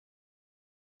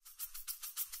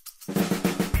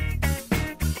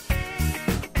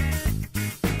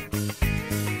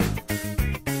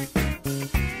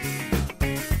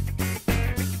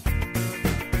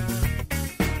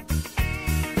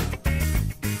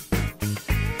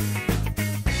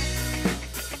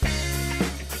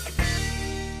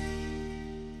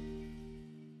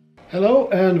Hello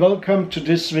and welcome to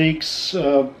this week's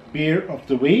Beer of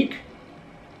the Week.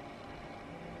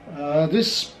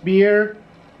 This beer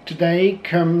today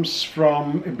comes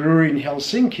from a brewery in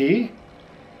Helsinki.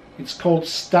 It's called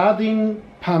Stadin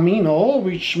Panimo,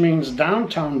 which means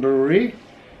downtown brewery,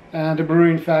 and the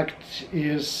brewery in fact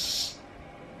is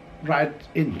right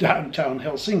in downtown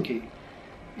Helsinki.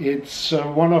 It's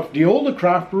one of the older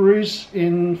craft breweries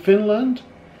in Finland.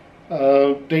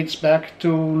 Dates back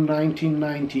to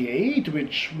 1998,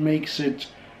 which makes it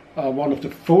one of the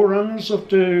forerunners of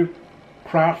the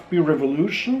craft beer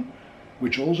revolution,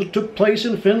 which also took place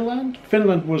in Finland.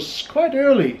 Finland was quite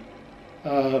early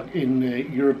in the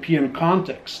European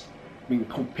context, I mean,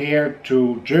 compared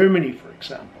to Germany, for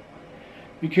example,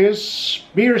 because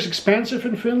beer is expensive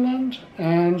in Finland,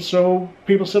 and so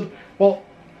people said, well,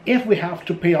 if we have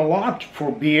to pay a lot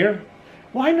for beer,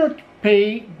 why not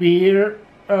pay beer?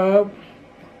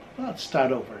 Let's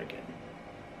start over again.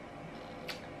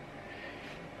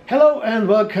 Hello and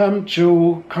welcome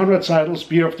to Conrad Seidl's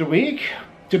Beer of the Week.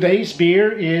 Today's beer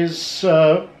is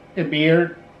a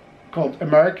beer called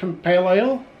American Pale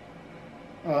Ale.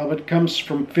 It comes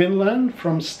from Finland,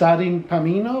 from Stadin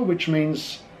Panimo, which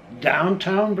means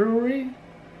downtown brewery.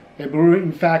 The brewery,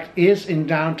 in fact, is in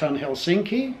downtown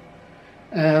Helsinki,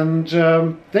 and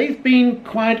they've been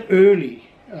quite early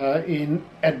in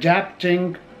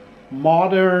adapting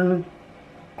modern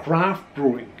craft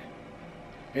brewing.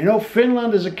 You know,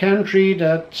 Finland is a country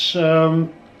that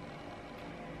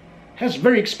has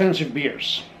very expensive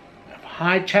beers,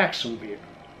 high tax on beer,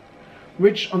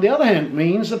 which on the other hand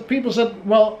means that people said,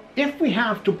 well, if we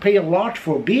have to pay a lot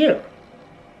for beer,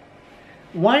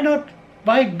 why not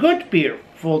buy good beer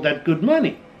for that good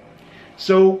money?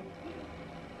 So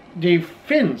the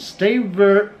Finns, they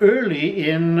were early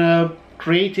in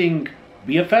creating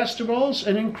beer festivals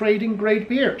and in creating great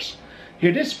beers.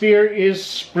 Here, this beer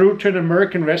is brewed to an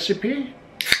American recipe.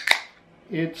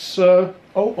 It's that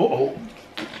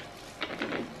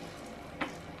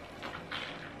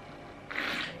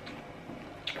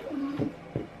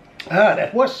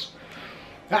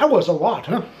was a lot,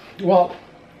 huh? Well,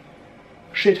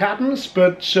 shit happens,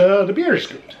 but the beer is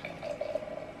good.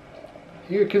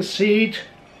 You can see it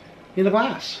in the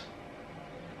glass.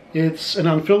 It's an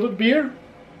unfiltered beer,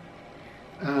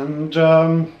 and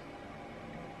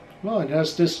well, it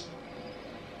has this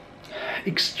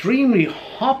extremely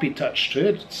hoppy touch to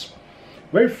it. It's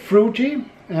very fruity,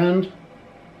 and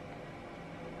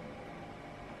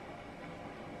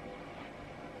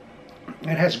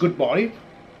it has good body,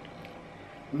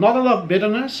 not a lot of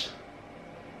bitterness,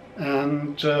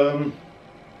 and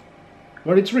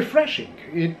well, it's refreshing.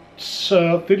 It's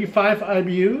 35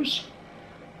 IBUs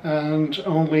and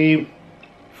only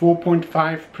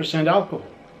 4.5% alcohol.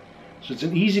 So it's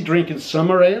an easy drink in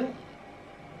summer ale,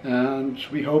 and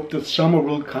we hope that summer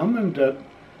will come and that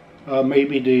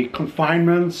maybe the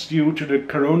confinements due to the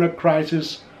corona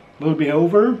crisis will be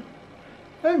over,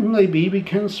 and maybe we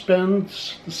can spend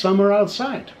the summer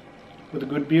outside with a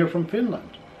good beer from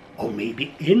Finland, or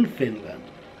maybe in Finland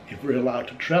if we're allowed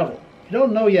to travel. We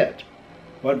don't know yet,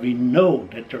 but we know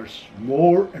that there's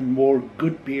more and more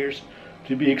good beers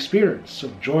to be experienced.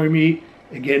 So join me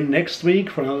again next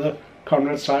week for another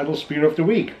Conrad Seidl's Beer of the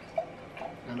Week.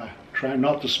 And I try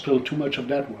not to spill too much of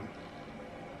that one.